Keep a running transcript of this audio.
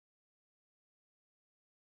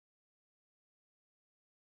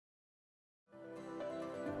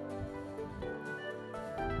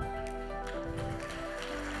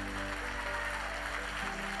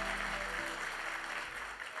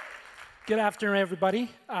Good afternoon, everybody.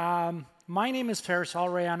 My name is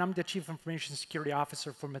Alraie, and I'm the Chief Information Security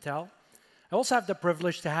Officer for Mattel. I also have the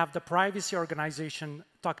privilege to have the privacy organization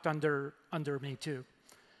tucked under me, too.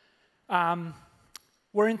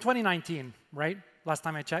 We're in 2019, right? Last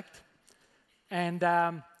time I checked. And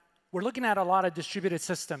we're looking at a lot of distributed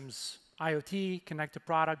systems, IoT, connected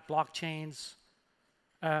product, blockchains,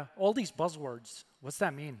 all these buzzwords. What's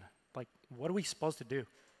that mean? Like, what are we supposed to do?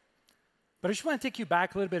 But I just want to take you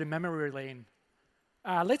back a little bit in memory lane.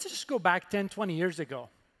 Let's just go back 10, 20 years ago.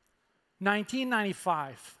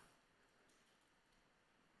 1995.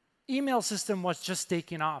 Email system was just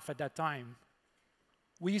taking off at that time.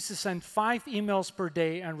 We used to send 5 emails per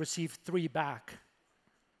day and receive 3 back.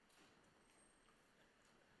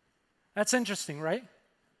 That's interesting, right?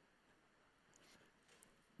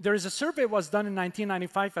 There is a survey that was done in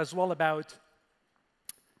 1995 as well about,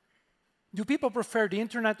 do people prefer the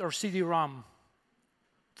internet or CD-ROM?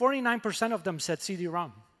 49% of them said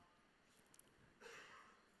CD-ROM.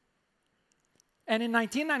 And in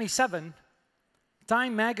 1997,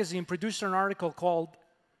 Time magazine produced an article called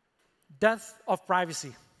Death of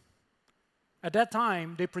Privacy. At that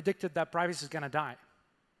time, they predicted that privacy is going to die.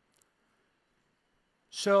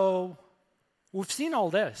 So we've seen all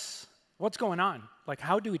this. What's going on? Like,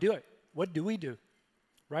 how do we do it? What do we do?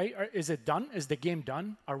 Right? Is it done? Is the game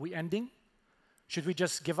done? Are we ending? Should we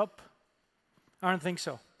just give up? I don't think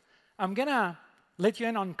so. I'm going to let you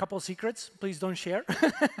in on a couple of secrets. Please don't share.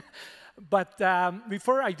 But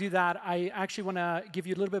before I do that, I actually want to give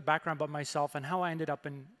you a little bit of background about myself and how I ended up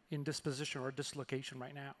in this position or this location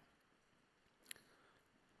right now.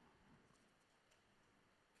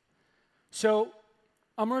 So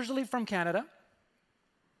I'm originally from Canada.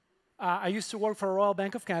 I used to work for Royal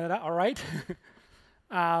Bank of Canada, all right?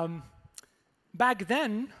 Back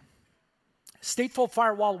then, stateful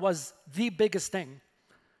firewall was the biggest thing.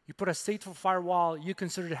 You put a stateful firewall, you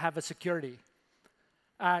consider to have a security.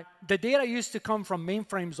 The data used to come from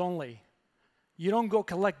mainframes only. You don't go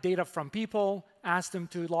collect data from people, ask them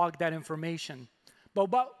to log that information.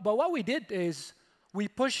 But what we did is we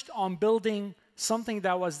pushed on building something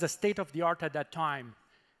that was the state of the art at that time.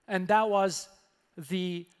 And that was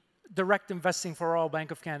the direct investing for Royal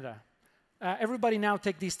Bank of Canada. Everybody now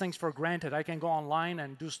take these things for granted. I can go online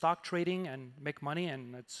and do stock trading and make money,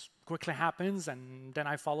 and it quickly happens, and then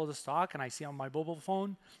I follow the stock, and I see on my mobile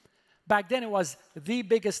phone. Back then, it was the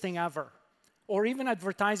biggest thing ever, or even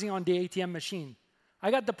advertising on the ATM machine. I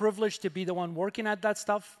got the privilege to be the one working at that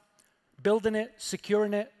stuff, building it,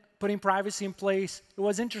 securing it, putting privacy in place. It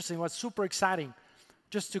was interesting. It was super exciting.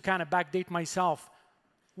 Just to kind of backdate myself,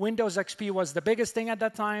 Windows XP was the biggest thing at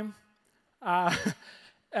that time.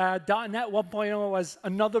 .NET 1.0 was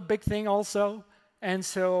another big thing also. And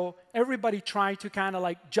so everybody tried to kind of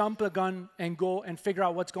like jump the gun and go and figure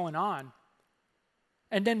out what's going on.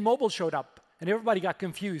 And then mobile showed up, and everybody got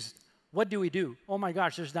confused. What do we do? Oh my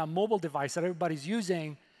gosh, there's that mobile device that everybody's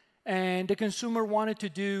using, and the consumer wanted to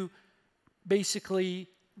do basically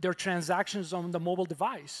their transactions on the mobile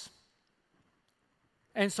device.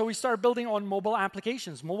 And so we started building on mobile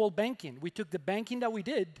applications, mobile banking. We took the banking that we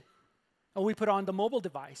did, and we put on the mobile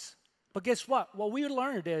device. But guess what? What we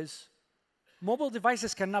learned is mobile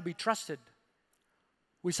devices cannot be trusted.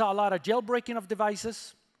 We saw a lot of jailbreaking of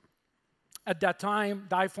devices. At that time,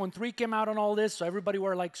 the iPhone 3 came out on all this, so everybody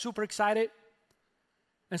were like super excited.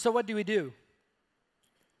 And so what do we do?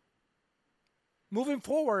 Moving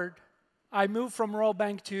forward, I moved from Royal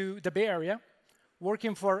Bank to the Bay Area,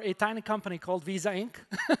 working for a tiny company called Visa Inc.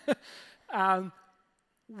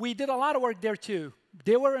 We did a lot of work there too.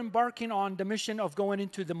 They were embarking on the mission of going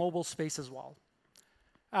into the mobile space as well.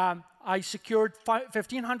 I secured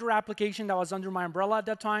 1,500 applications that was under my umbrella at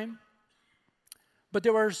that time. But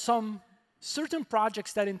there were some certain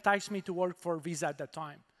projects that enticed me to work for Visa at that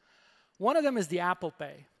time. One of them is the Apple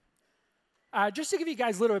Pay. Just to give you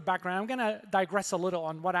guys a little bit of background, I'm going to digress a little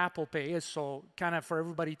on what Apple Pay is, so kind of for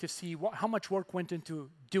everybody to see how much work went into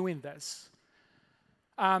doing this.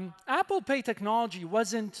 Apple Pay technology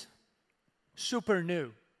wasn't super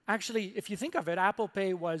new. Actually, if you think of it, Apple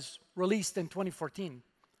Pay was released in 2014.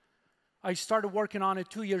 I started working on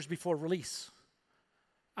it 2 years before release.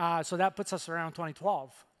 So that puts us around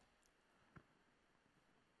 2012.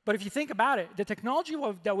 But if you think about it, the technology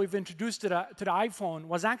that we've introduced to the iPhone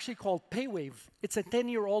was actually called PayWave. It's a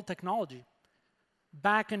 10-year-old technology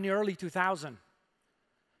back in the early 2000s.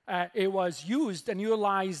 It was used and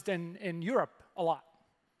utilized in Europe a lot.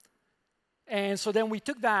 And so then we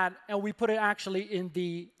took that and we put it actually in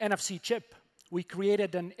the NFC chip. We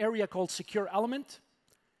created an area called Secure Element,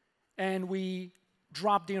 and we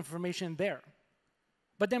dropped the information there.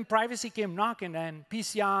 But then privacy came knocking, and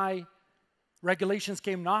PCI regulations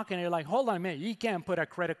came knocking, and they're like, hold on a minute, you can't put a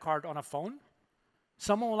credit card on a phone.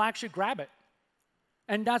 Someone will actually grab it.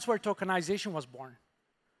 And that's where tokenization was born.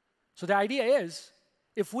 So the idea is,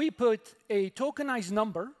 if we put a tokenized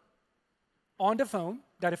number on the phone,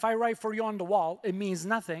 that if I write for you on the wall, it means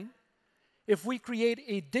nothing. If we create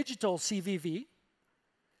a digital CVV,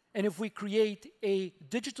 and if we create a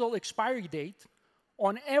digital expiry date,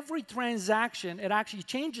 on every transaction, it actually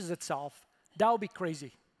changes itself, that would be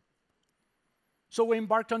crazy. So we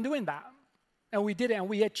embarked on doing that. And we did it, and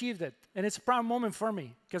we achieved it. And it's a proud moment for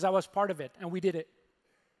me, because I was part of it, and we did it.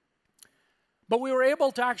 But we were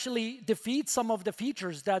able to actually defeat some of the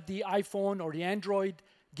features that the iPhone or the Android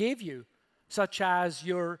gave you, such as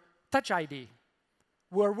your Touch ID.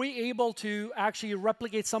 Were we able to actually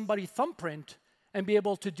replicate somebody's thumbprint and be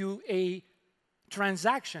able to do a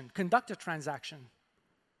transaction, conduct a transaction?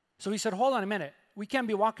 So we said, hold on a minute. We can't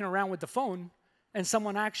be walking around with the phone, and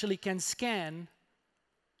someone actually can scan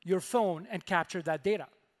your phone and capture that data.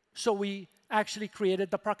 So we actually created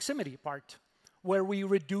the proximity part, where we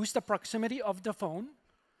reduced the proximity of the phone,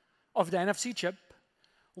 of the NFC chip.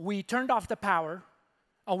 We turned off the power,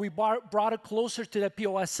 and we brought it closer to the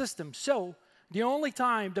POS system. So the only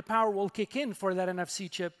time the power will kick in for that NFC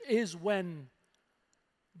chip is when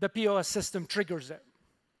the POS system triggers it.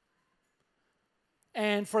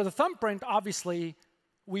 And for the thumbprint, obviously,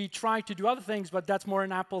 we try to do other things, but that's more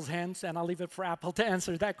in Apple's hands, and I'll leave it for Apple to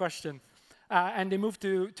answer that question. And they moved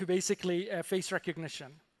to basically face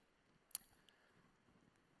recognition.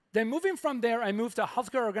 Then moving from there, I moved to a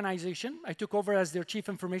healthcare organization. I took over as their chief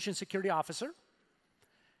information security officer.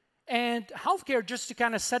 And healthcare, just to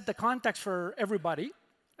kind of set the context for everybody,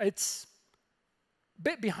 it's a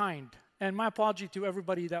bit behind. And my apology to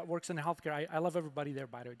everybody that works in healthcare. I love everybody there,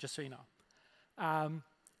 by the way, just so you know.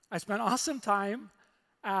 I spent awesome time.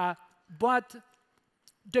 But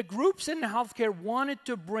the groups in healthcare wanted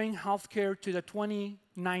to bring healthcare to the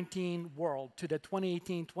 2019 world, to the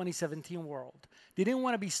 2018, 2017 world. They didn't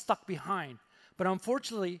want to be stuck behind. But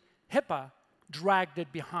unfortunately, HIPAA dragged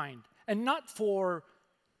it behind. And not for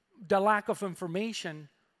the lack of information,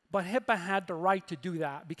 but HIPAA had the right to do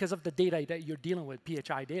that because of the data that you're dealing with,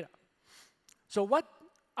 PHI data. So what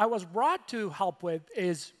I was brought to help with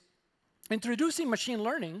is introducing machine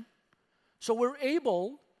learning. So we're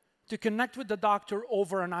able to connect with the doctor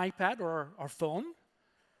over an iPad or phone.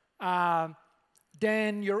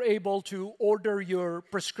 Then you're able to order your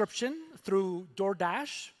prescription through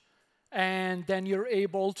DoorDash. And then you're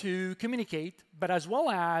able to communicate. But as well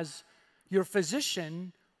as your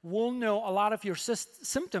physician will know a lot of your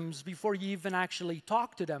symptoms before you even actually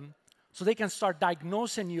talk to them. So they can start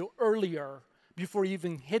diagnosing you earlier before you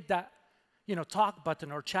even hit that talk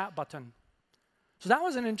button or chat button. So that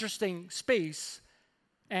was an interesting space,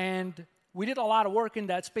 and we did a lot of work in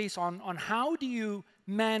that space on how do you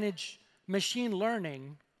manage machine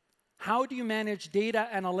learning, how do you manage data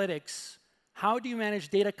analytics, how do you manage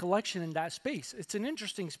data collection in that space? It's an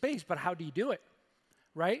interesting space, but how do you do it,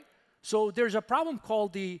 right? So there's a problem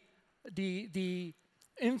called the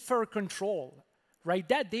infer control, right?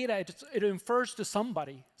 That data, it infers to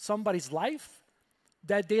somebody's life.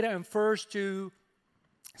 That data infers to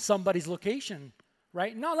somebody's location.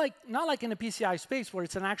 Right? Not like in the PCI space where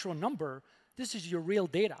it's an actual number. This is your real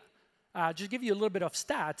data. Just give you a little bit of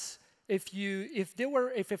stats. If there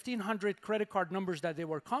were 1,500 credit card numbers that they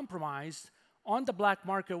were compromised, on the black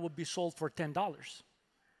market would be sold for $10.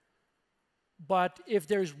 But if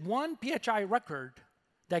there's one PHI record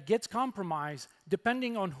that gets compromised,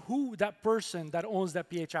 depending on who that person that owns that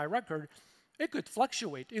PHI record, it could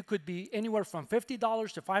fluctuate. It could be anywhere from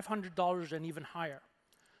 $50 to $500 and even higher.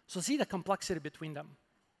 So see the complexity between them.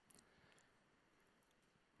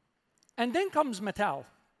 And then comes Mattel.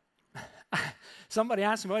 Somebody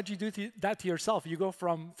asked me, why did you do that to yourself? You go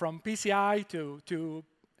from PCI to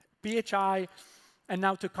PHI and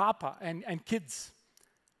now to COPPA and kids.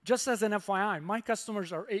 Just as an FYI, my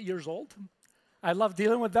customers are 8 years old. I love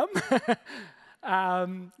dealing with them.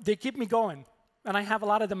 They keep me going. And I have a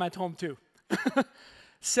lot of them at home too.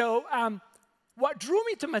 So what drew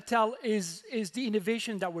me to Mattel is the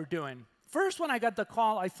innovation that we're doing. First, when I got the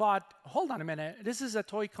call, I thought, hold on a minute. This is a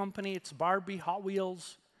toy company. It's Barbie, Hot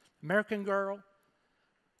Wheels, American Girl.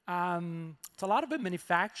 It's a lot of it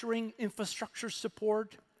manufacturing, infrastructure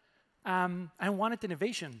support. I wanted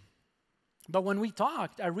innovation. But when we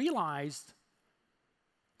talked, I realized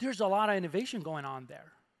there's a lot of innovation going on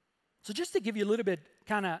there. So just to give you a little bit,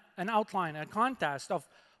 kind of an outline, a context of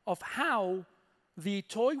how the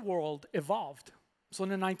toy world evolved. So in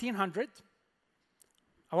the 1900s,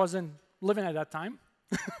 I wasn't living at that time.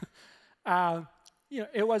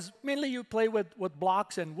 It was mainly you play with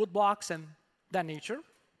blocks and wood blocks, and that nature.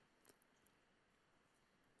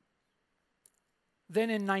 Then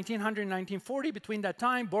in 1900 and 1940, between that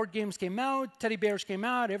time, board games came out, teddy bears came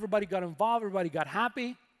out, everybody got involved, everybody got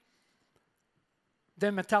happy.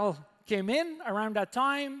 Then Mattel came in around that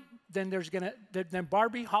time. Then then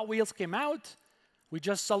Barbie, Hot Wheels came out. We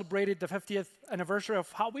just celebrated the 50th anniversary of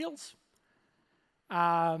Hot Wheels.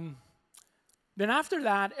 Then after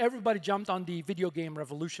that, everybody jumped on the video game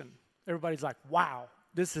revolution. Everybody's like, wow,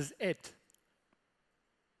 this is it.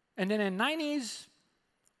 And then in the 90s,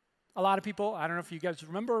 a lot of people, I don't know if you guys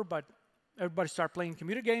remember, but everybody started playing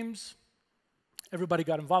computer games. Everybody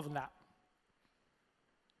got involved in that.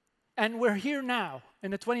 And we're here now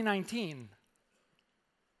in the 2019.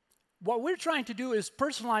 What we're trying to do is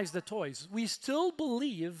personalize the toys. We still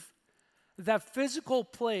believe that physical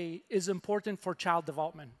play is important for child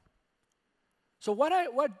development. So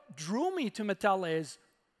what drew me to Mattel is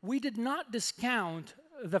we did not discount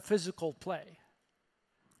the physical play.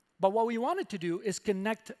 But what we wanted to do is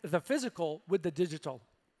connect the physical with the digital.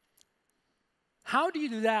 How do you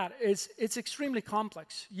do that? It's extremely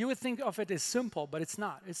complex. You would think of it as simple, but it's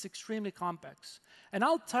not. It's extremely complex. And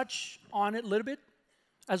I'll touch on it a little bit,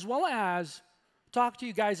 as well as talk to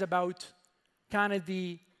you guys about kind of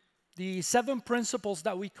the 7 principles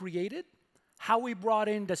that we created, how we brought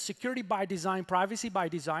in the security by design, privacy by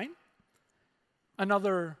design.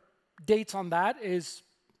 Another date on that is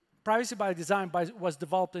privacy by design was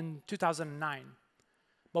developed in 2009.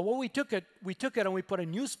 But what we took it and we put a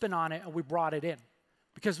new spin on it and we brought it in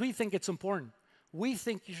because we think it's important. We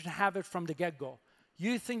think you should have it from the get-go.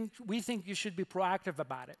 We think you should be proactive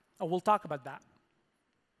about it, and we'll talk about that.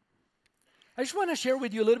 I just want to share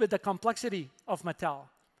with you a little bit the complexity of Mattel.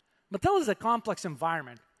 Mattel is a complex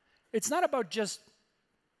environment. It's not about just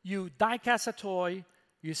you die-cast a toy,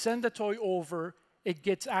 you send the toy over, it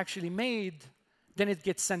gets actually made, then it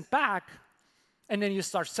gets sent back, and then you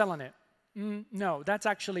start selling it. No, that's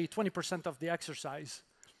actually 20% of the exercise.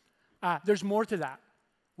 There's more to that.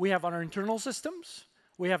 We have our internal systems,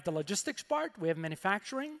 we have the logistics part, we have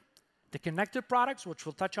manufacturing, the connected products, which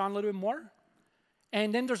we'll touch on a little bit more,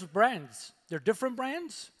 and then there's brands. There are different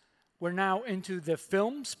brands. We're now into the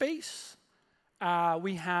film space.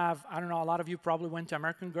 We have, I don't know, a lot of you probably went to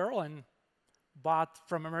American Girl and bought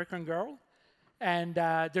from American Girl. And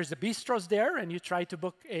there's the bistros there, and you try to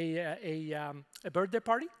book a birthday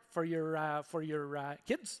party for your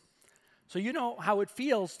kids. So you know how it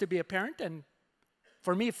feels to be a parent, and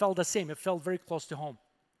for me, it felt the same. It felt very close to home.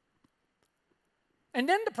 And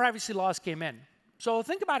then the privacy laws came in. So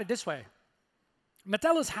think about it this way.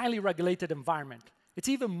 Mattel is a highly regulated environment. It's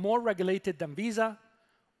even more regulated than Visa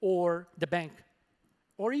or the bank,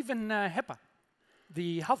 or even HIPAA,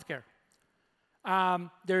 the healthcare.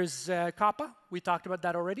 There's COPPA, we talked about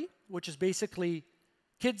that already, which is basically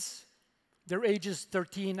kids, their ages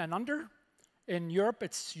 13 and under. In Europe,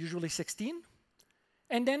 it's usually 16.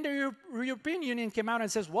 And then the European Union came out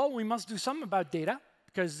and says, well, we must do something about data,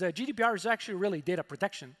 because GDPR is actually really data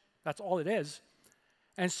protection. That's all it is.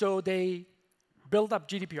 And so they built up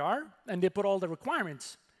GDPR, and they put all the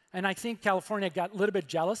requirements. And I think California got a little bit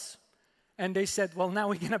jealous, and they said, well, now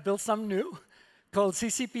we're going to build something new called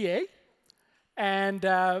CCPA. And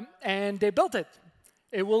they built it.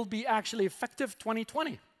 It will be actually effective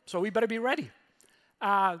 2020, so we better be ready.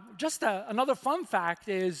 Just another fun fact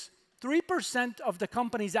is 3% of the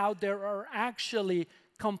companies out there are actually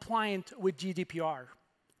compliant with GDPR.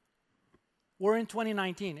 We're in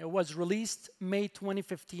 2019. It was released May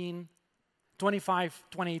 2015,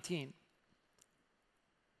 2018.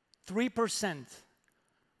 3%.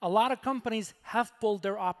 A lot of companies have pulled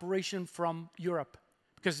their operation from Europe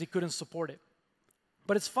because they couldn't support it.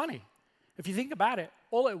 But it's funny. If you think about it,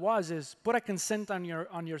 all it was is put a consent on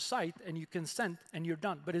your site, and you consent, and you're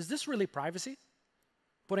done. But is this really privacy?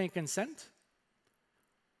 Putting a consent?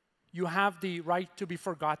 You have the right to be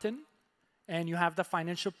forgotten, and you have the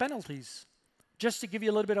financial penalties. Just to give you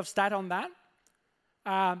a little bit of stat on that,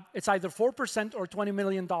 it's either 4% or $20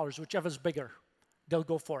 million, whichever is bigger. They'll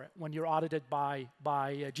go for it when you're audited by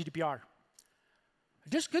GDPR.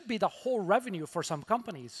 This could be the whole revenue for some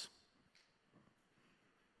companies.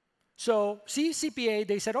 So CCPA,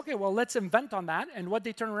 they said, okay, well, let's invent on that. And what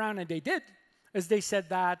they turned around and they did is they said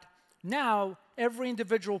that now every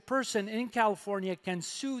individual person in California can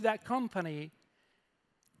sue that company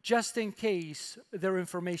just in case their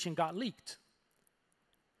information got leaked.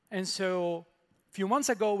 And so a few months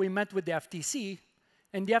ago, we met with the FTC,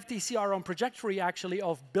 and the FTC are on trajectory, actually,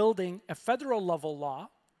 of building a federal-level law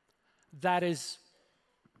that is,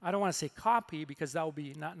 I don't want to say copy, because that would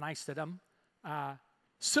be not nice to them,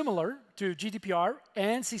 similar to GDPR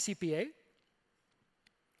and CCPA.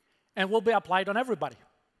 and will be applied on everybody.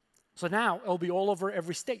 So now it'll be all over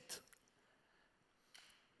every state.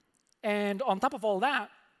 And on top of all that,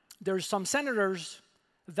 there's some senators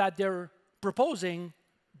that they're proposing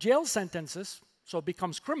jail sentences, so it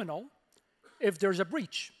becomes criminal, if there's a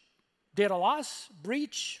breach. Data loss,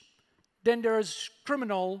 breach, then there's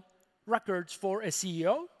criminal records for a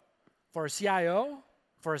CEO, for a CIO,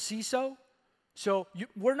 for a CISO. So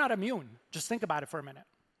we're not immune. Just think about it for a minute.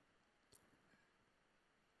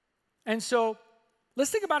 And so let's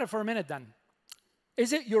think about it for a minute then.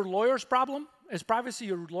 Is it your lawyer's problem? Is privacy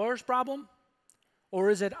your lawyer's problem? Or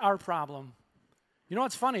is it our problem? You know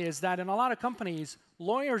what's funny is that in a lot of companies,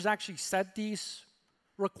 lawyers actually set these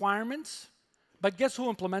requirements, but guess who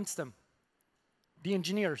implements them? The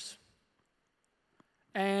engineers.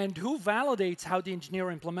 And who validates how the engineer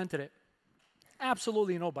implemented it?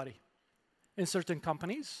 Absolutely nobody. In certain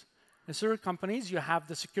companies, you have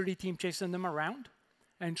the security team chasing them around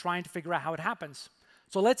and trying to figure out how it happens.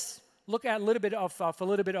 So let's look at a little bit of a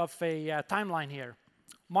timeline here.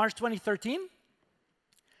 March 2013,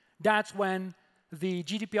 that's when the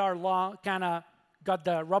GDPR law kind of got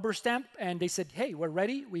the rubber stamp, and they said, hey, we're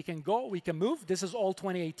ready, we can go, we can move. This is all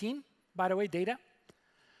 2018, by the way, data.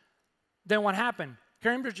 Then what happened?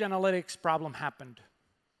 Cambridge Analytics problem happened.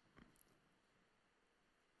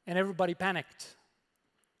 And everybody panicked.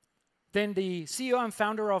 Then the CEO and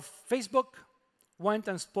founder of Facebook went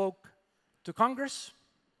and spoke to Congress,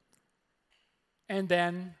 and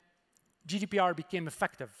then GDPR became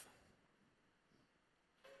effective.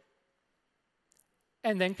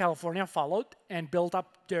 And then California followed and built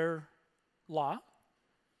up their law,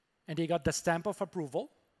 and they got the stamp of approval.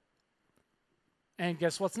 And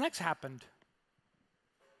guess what's next happened?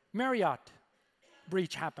 Marriott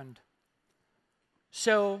breach happened.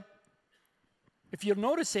 So if you're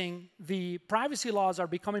noticing, the privacy laws are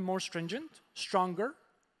becoming more stringent, stronger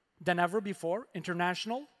than ever before,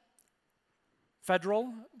 international,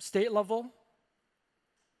 federal, state level.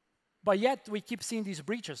 But yet we keep seeing these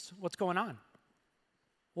breaches. What's going on?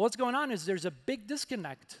 What's going on is there's a big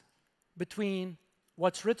disconnect between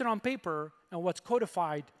what's written on paper and what's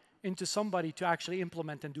codified into somebody to actually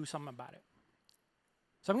implement and do something about it.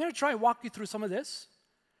 So I'm going to try and walk you through some of this.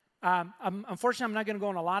 Unfortunately, I'm not going to go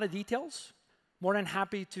into a lot of details. More than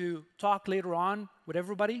happy to talk later on with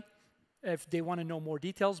everybody if they want to know more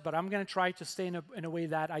details, but I'm going to try to stay in a way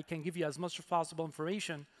that I can give you as much as possible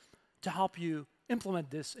information to help you implement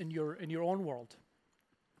this in your own world.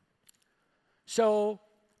 So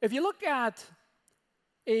if you look at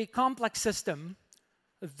a complex system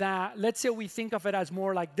that, let's say we think of it as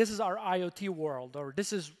more like this is our IoT world, or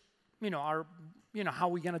this is our how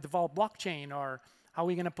we're going to develop blockchain, or how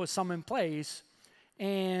we're going to put some in place.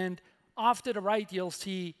 And off to the right, you'll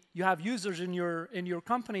see you have users in your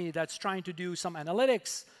company that's trying to do some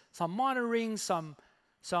analytics, some monitoring, some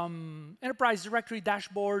enterprise directory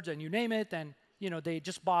dashboards, and you name it. And they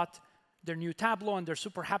just bought their new Tableau, and they're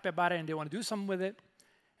super happy about it, and they want to do something with it.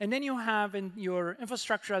 And then you have in your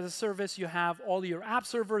infrastructure as a service, you have all your app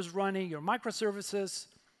servers running, your microservices,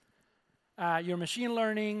 your machine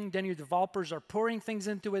learning, then your developers are pouring things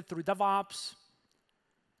into it through DevOps.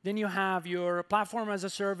 Then you have your platform as a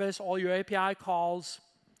service, all your API calls.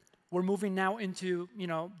 We're moving now into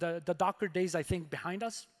the Docker days, I think, behind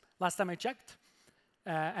us, last time I checked.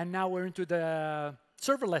 And now we're into the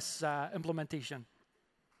serverless implementation.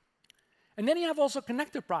 And then you have also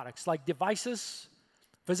connected products like devices,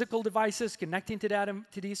 physical devices connecting to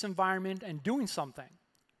this environment and doing something.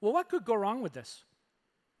 Well, what could go wrong with this?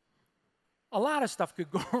 A lot of stuff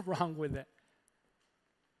could go wrong with it.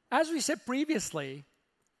 As we said previously,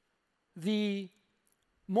 the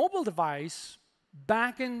mobile device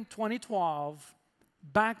back in 2012,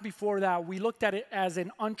 back before that, we looked at it as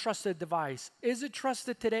an untrusted device. Is it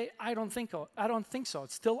trusted today? I don't think so.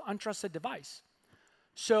 It's still an untrusted device.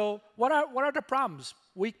 So what are the problems?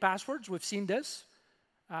 Weak passwords, we've seen this.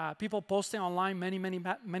 People posting online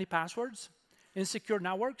many passwords. Insecure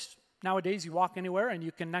networks. Nowadays, you walk anywhere and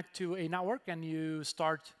you connect to a network and you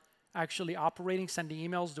start actually operating, sending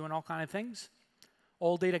emails, doing all kinds of things.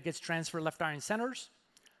 All data gets transferred left, right, and centers.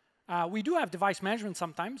 We do have device management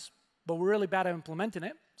sometimes, but we're really bad at implementing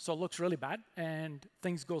it, so it looks really bad, and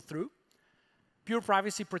things go through. Pure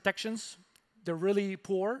privacy protections, they're really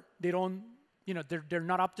poor. They don't, they're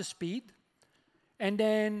not up to speed. And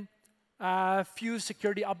then few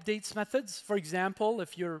security updates methods. For example,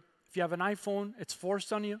 if you have an iPhone, it's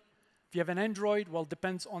forced on you. If you have an Android, well, it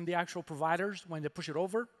depends on the actual providers when they push it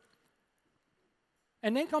over.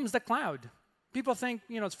 And then comes the cloud. People think,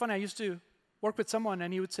 it's funny, I used to work with someone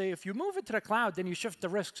and he would say, if you move it to the cloud, then you shift the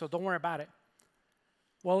risk, so don't worry about it.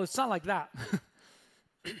 Well, it's not like that.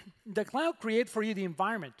 The cloud creates for you the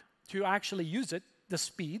environment to actually use it, the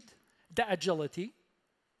speed, the agility,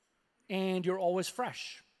 and you're always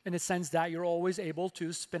fresh in the sense that you're always able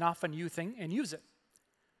to spin off a new thing and use it.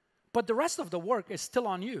 But the rest of the work is still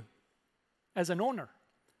on you as an owner.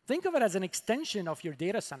 Think of it as an extension of your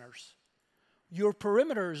data centers. Your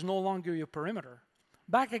perimeter is no longer your perimeter.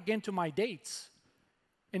 Back again to my dates.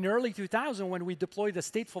 In the early 2000s, when we deployed the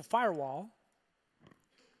stateful firewall,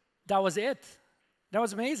 that was it. That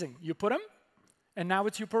was amazing. You put them, and now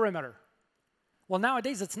it's your perimeter. Well,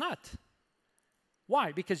 nowadays it's not.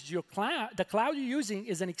 Why? Because the cloud you're using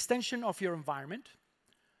is an extension of your environment.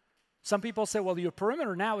 Some people say, well, your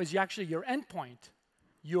perimeter now is actually your endpoint,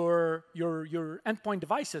 your endpoint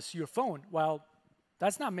devices, your phone. Well,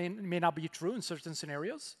 that's may not be true in certain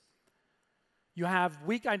scenarios. You have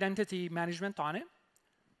weak identity management on it.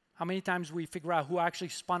 How many times we figure out who actually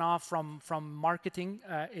spun off from marketing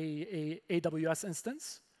a AWS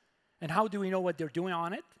instance? And how do we know what they're doing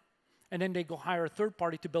on it? And then they go hire a third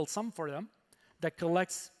party to build some for them that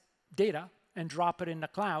collects data and drop it in the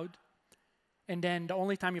cloud. And then the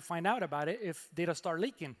only time you find out about it if data start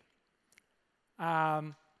leaking.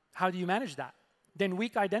 How do you manage that? Then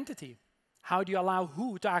weak identity. How do you allow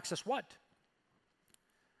who to access what?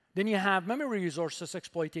 Then you have memory resources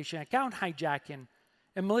exploitation, account hijacking,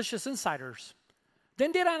 and malicious insiders.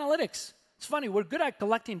 Then data analytics. It's funny, we're good at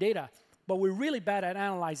collecting data, but we're really bad at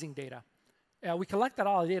analyzing data. We collect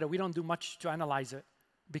all the data. We don't do much to analyze it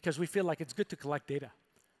because we feel like it's good to collect data.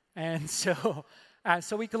 And so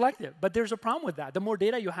we collect it. But there's a problem with that. The more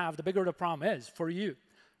data you have, the bigger the problem is for you.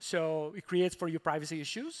 So it creates for you privacy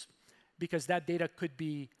issues because that data could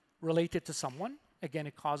be related to someone. Again,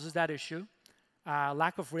 it causes that issue.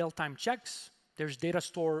 Lack of real-time checks. There's data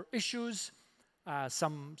store issues.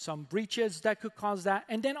 Some breaches that could cause that.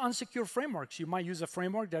 And then unsecure frameworks. You might use a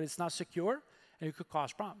framework that is not secure, and it could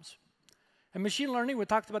cause problems. And machine learning, we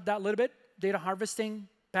talked about that a little bit. Data harvesting,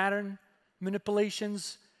 pattern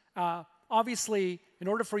manipulations. Obviously, in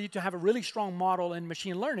order for you to have a really strong model in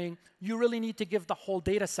machine learning, you really need to give the whole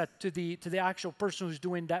data set to the actual person who's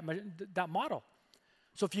doing that model.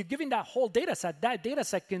 So if you're giving that whole data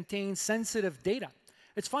set contains sensitive data.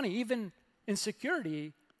 It's funny, even in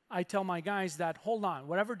security, I tell my guys that, hold on,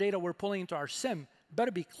 whatever data we're pulling into our SIM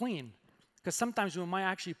better be clean. Because sometimes we might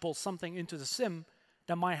actually pull something into the SIM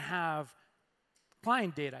that might have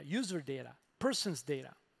client data, user data, person's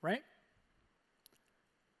data, right?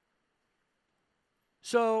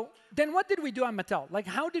 So then what did we do at Mattel? Like,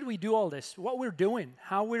 how did we do all this? What we're doing,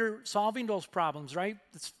 how we're solving those problems, right?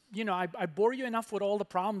 It's, you know, I bore you enough with all the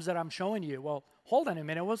problems that I'm showing you. Well, hold on a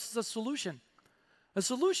minute. What's the solution? The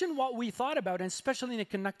solution, what we thought about, and especially in a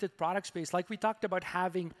connected product space, like we talked about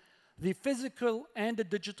having the physical and the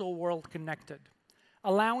digital world connected,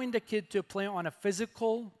 allowing the kid to play on a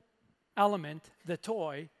physical element, the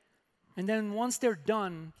toy, and then once they're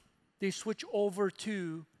done, they switch over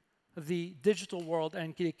to the digital world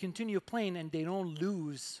and they continue playing and they don't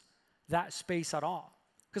lose that space at all.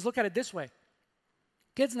 Because look at it this way.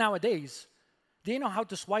 Kids nowadays, they know how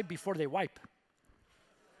to swipe before they wipe.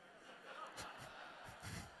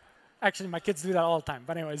 Actually, my kids do that all the time,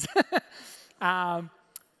 but anyways.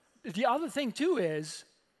 The other thing too is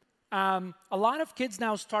a lot of kids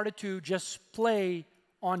now started to just play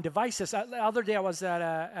on devices. The other day I was at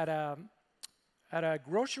a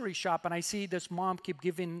grocery shop and I see this mom keep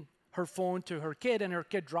giving her phone to her kid and her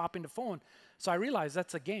kid dropping the phone. So I realized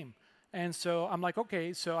that's a game. And so I'm like,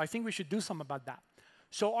 okay, so I think we should do something about that.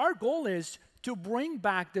 So our goal is to bring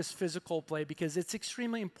back this physical play because it's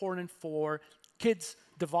extremely important for kids'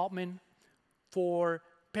 development, for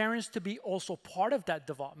parents to be also part of that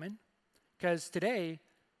development. Because today,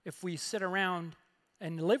 if we sit around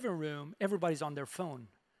in the living room, everybody's on their phone.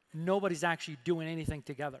 Nobody's actually doing anything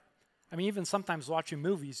together. I mean, even sometimes watching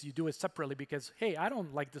movies, you do it separately because, hey, I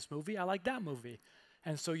don't like this movie, I like that movie.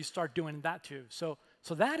 And so you start doing that too. So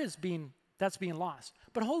that's being lost.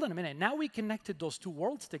 But hold on a minute. Now we connected those two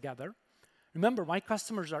worlds together. Remember, my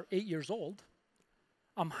customers are 8 years old.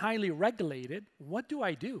 I'm highly regulated. What do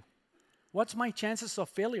I do? What's my chances of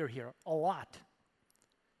failure here? A lot.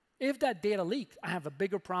 If that data leaked, I have a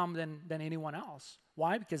bigger problem than anyone else.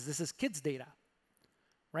 Why? Because this is kids' data,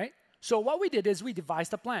 right? So what we did is we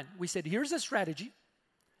devised a plan. We said, here's a strategy,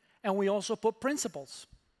 and we also put principles.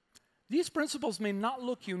 These principles may not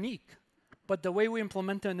look unique, but the way we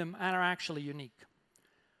implemented them are actually unique.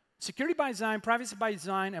 Security by design, privacy by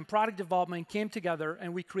design, and product development came together,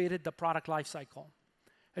 and we created the product lifecycle.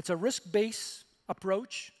 It's a risk-based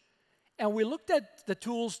approach, and we looked at the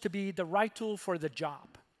tools to be the right tool for the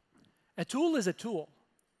job. A tool is a tool.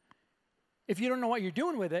 If you don't know what you're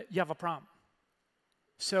doing with it, you have a problem.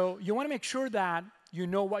 So you want to make sure that you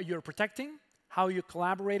know what you're protecting, how you're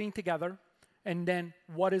collaborating together, and then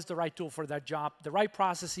what is the right tool for that job, the right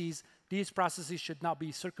processes. These processes should not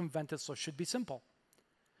be circumvented, so it should be simple.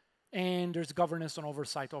 And there's governance and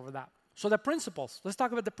oversight over that. So the principles, let's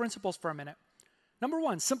talk about the principles for a minute. Number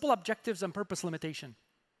one, simple objectives and purpose limitation.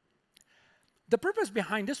 The purpose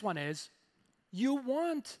behind this one is you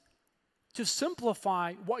want to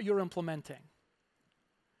simplify what you're implementing.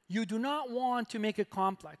 You do not want to make it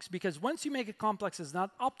complex, because once you make it complex, it's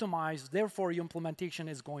not optimized, therefore your implementation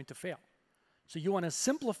is going to fail. So you want to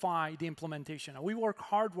simplify the implementation. And we work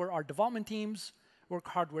hard with our development teams, work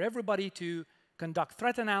hard with everybody to conduct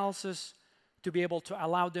threat analysis, to be able to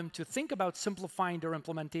allow them to think about simplifying their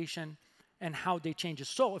implementation and how they change it.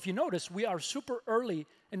 So if you notice, we are super early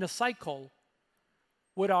in the cycle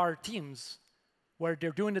with our teams where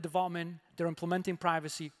they're doing the development, they're implementing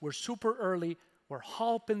privacy. We're super early. We're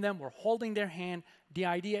helping them. We're holding their hand. The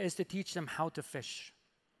idea is to teach them how to fish.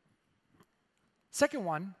 Second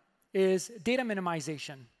one is data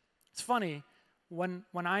minimization. It's funny, when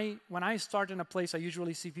I start in a place, I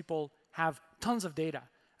usually see people have tons of data.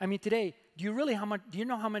 I mean, today, do you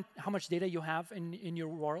know how much data you have in your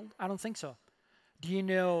world? I don't think so. Do you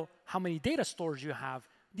know how many data stores you have?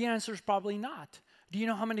 The answer is probably not. Do you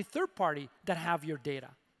know how many third-party that have your data?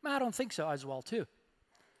 I don't think so as well, too.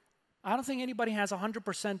 I don't think anybody has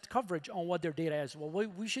 100% coverage on what their data is. Well,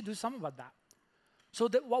 we should do something about that. So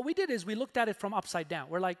what we did is we looked at it from upside down.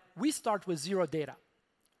 We're like, we start with zero data.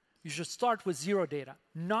 You should start with zero data,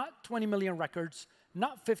 not 20 million records,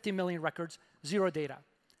 not 50 million records, zero data.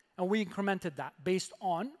 And we incremented that based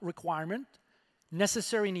on requirement,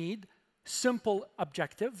 necessary need, simple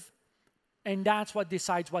objective, and that's what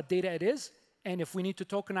decides what data it is. And if we need to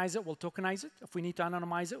tokenize it, we'll tokenize it. If we need to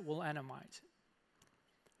anonymize it, we'll anonymize it.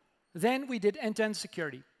 Then we did end-to-end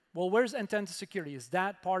security. Well, where's end-to-end security? Is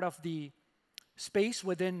that part of the space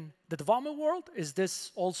within the development world? Is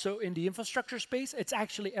this also in the infrastructure space? It's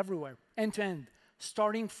actually everywhere, end-to-end,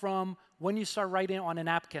 starting from when you start writing on a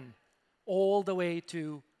napkin, all the way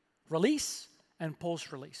to release and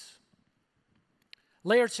post-release.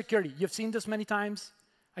 Layered security. You've seen this many times.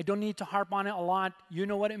 I don't need to harp on it a lot. You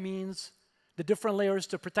know what it means. The different layers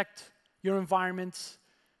to protect your environments.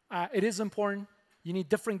 It is important. You need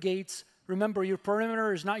different gates. Remember, your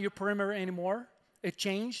perimeter is not your perimeter anymore. It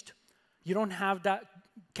changed. You don't have that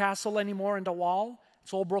castle anymore in the wall.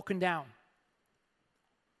 It's all broken down.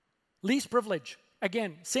 Least privilege.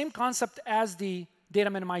 Again, same concept as the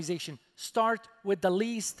data minimization. Start with the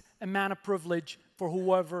least amount of privilege for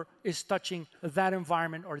whoever is touching that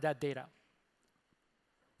environment or that data.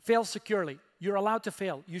 Fail securely. You're allowed to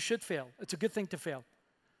fail. You should fail. It's a good thing to fail.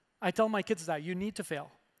 I tell my kids that you need to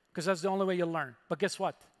fail because that's the only way you'll learn. But guess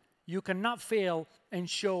what? You cannot fail and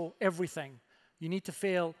show everything. You need to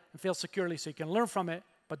fail and fail securely so you can learn from it,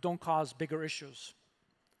 but don't cause bigger issues.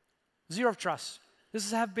 Zero trust.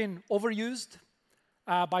 This has been overused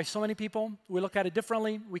by so many people. We look at it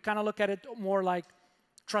differently. We kind of look at it more like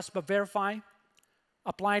trust but verify.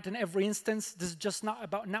 Apply it in every instance. This is just not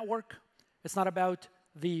about network. It's not about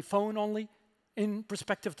the phone only, in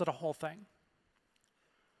perspective to the whole thing.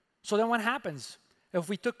 So then what happens? If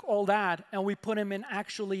we took all that and we put them in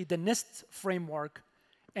actually the NIST framework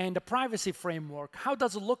and the privacy framework, how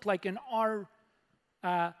does it look like in our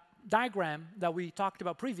diagram that we talked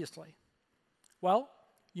about previously? Well,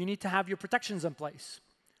 you need to have your protections in place,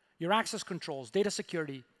 your access controls, data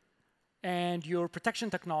security, and your protection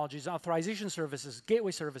technologies, authorization services,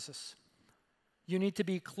 gateway services. You need to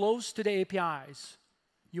be close to the APIs.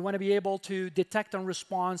 You want to be able to detect and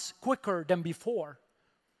respond quicker than before.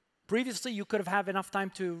 Previously, you could have had enough time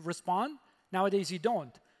to respond. Nowadays, you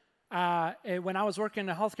don't. When I was working in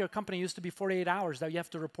a healthcare company, it used to be 48 hours that you have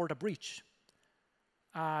to report a breach.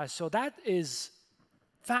 So that is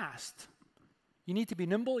fast. You need to be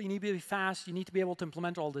nimble. You need to be fast. You need to be able to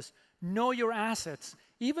implement all this. Know your assets.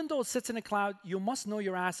 Even though it sits in the cloud, you must know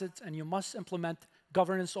your assets, and you must implement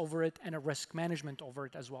governance over it and a risk management over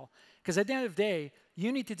it as well. Because at the end of the day,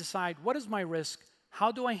 you need to decide, what is my risk?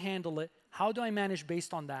 How do I handle it? How do I manage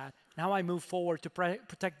based on that? And how I move forward to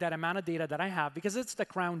protect that amount of data that I have, because it's the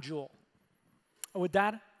crown jewel. With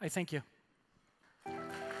that, I thank you.